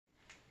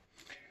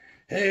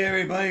Hey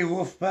everybody,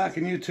 Wolfpack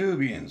and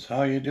YouTubians,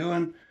 how you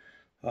doing?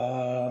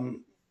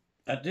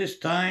 At this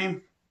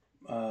time,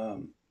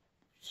 um,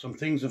 some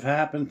things have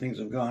happened, things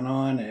have gone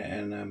on,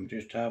 and I'm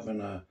just having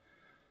a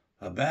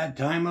bad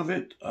time of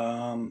it.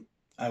 I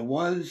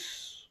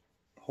was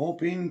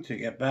hoping to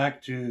get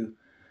back to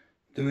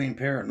doing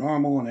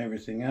paranormal and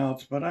everything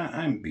else, but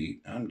I'm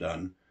beat. I'm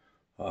done.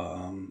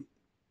 Um,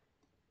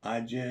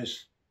 I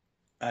just,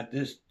 at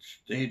this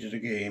stage of the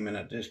game and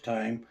at this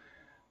time,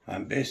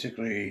 I'm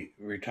basically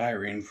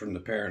retiring from the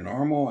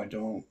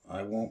paranormal.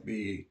 I won't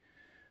be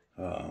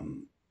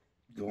um,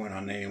 going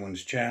on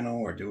anyone's channel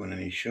or doing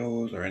any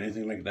shows or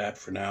anything like that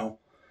for now.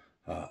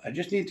 I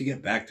just need to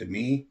get back to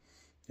me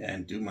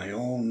and do my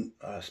own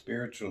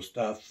spiritual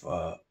stuff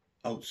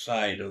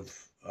outside of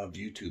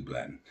YouTube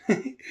land.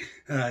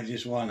 I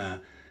just want to,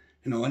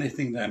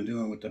 anything that I'm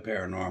doing with the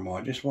paranormal,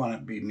 I just want to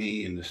be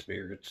me and the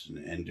spirits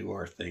and do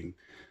our thing.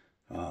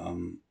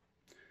 Um,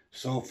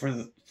 so for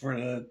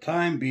the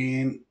time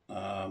being,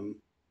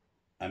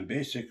 I'm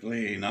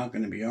basically not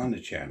going to be on the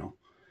channel.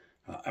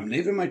 I'm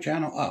leaving my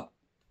channel up.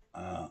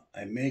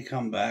 I may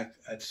come back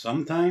at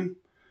some time.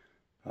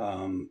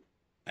 Um,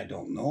 I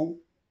don't know.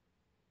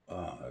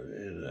 Uh,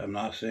 I'm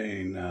not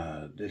saying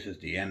this is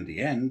the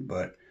end,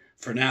 but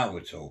for now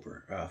it's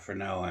over. For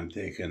now, I'm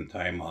taking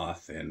time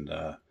off, and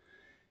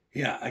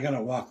yeah, I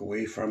gotta walk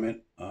away from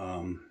it.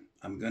 I'm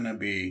gonna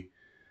be.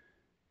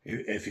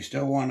 If you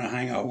still want to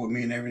hang out with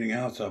me and everything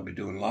else, I'll be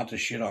doing lots of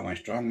shit on my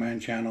strongman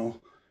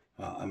channel.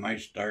 I might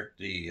start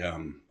the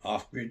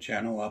off-grid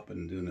channel up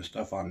and doing the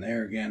stuff on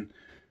there again.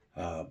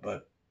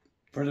 But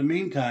for the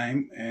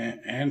meantime,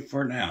 and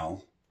for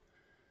now,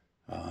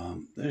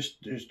 there's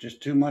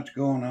just too much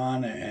going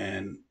on,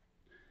 and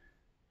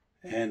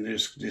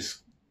there's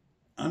this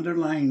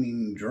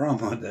underlying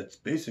drama that's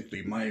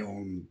basically my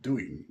own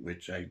doing,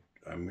 which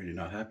I'm really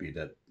not happy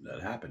that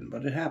happened,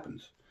 but it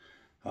happens.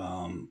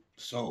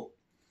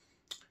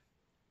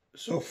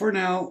 So for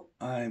now,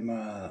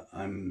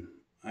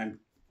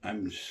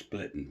 I'm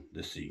splitting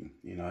the scene.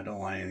 I don't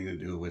want anything to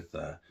do with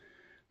the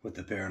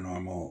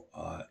paranormal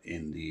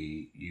in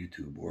the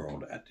YouTube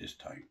world at this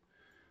time.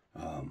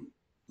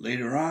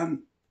 Later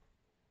on,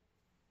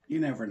 you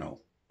never know.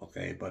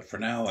 Okay, but for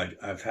now,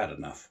 I've had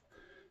enough.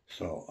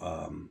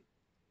 So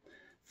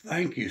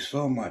thank you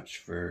so much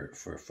for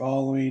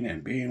following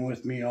and being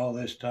with me all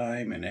this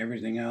time and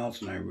everything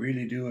else, and I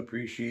really do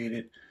appreciate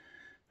it.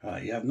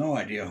 You have no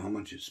idea how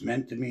much it's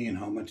meant to me and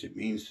how much it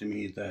means to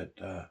me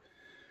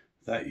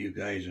that you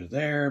guys are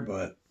there,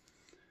 but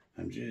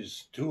I'm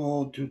just too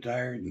old, too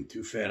tired, and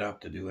too fed up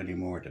to do any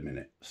more at the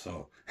minute.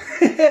 So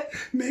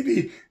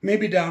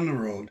maybe down the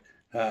road.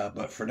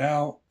 But for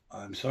now,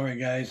 I'm sorry,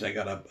 guys. I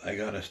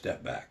gotta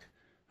step back.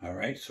 All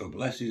right. So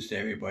blessings to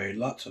everybody.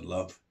 Lots of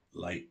love,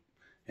 light,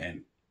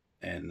 and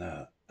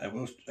I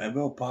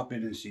will pop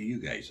in and see you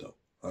guys though.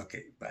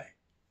 Okay. Bye.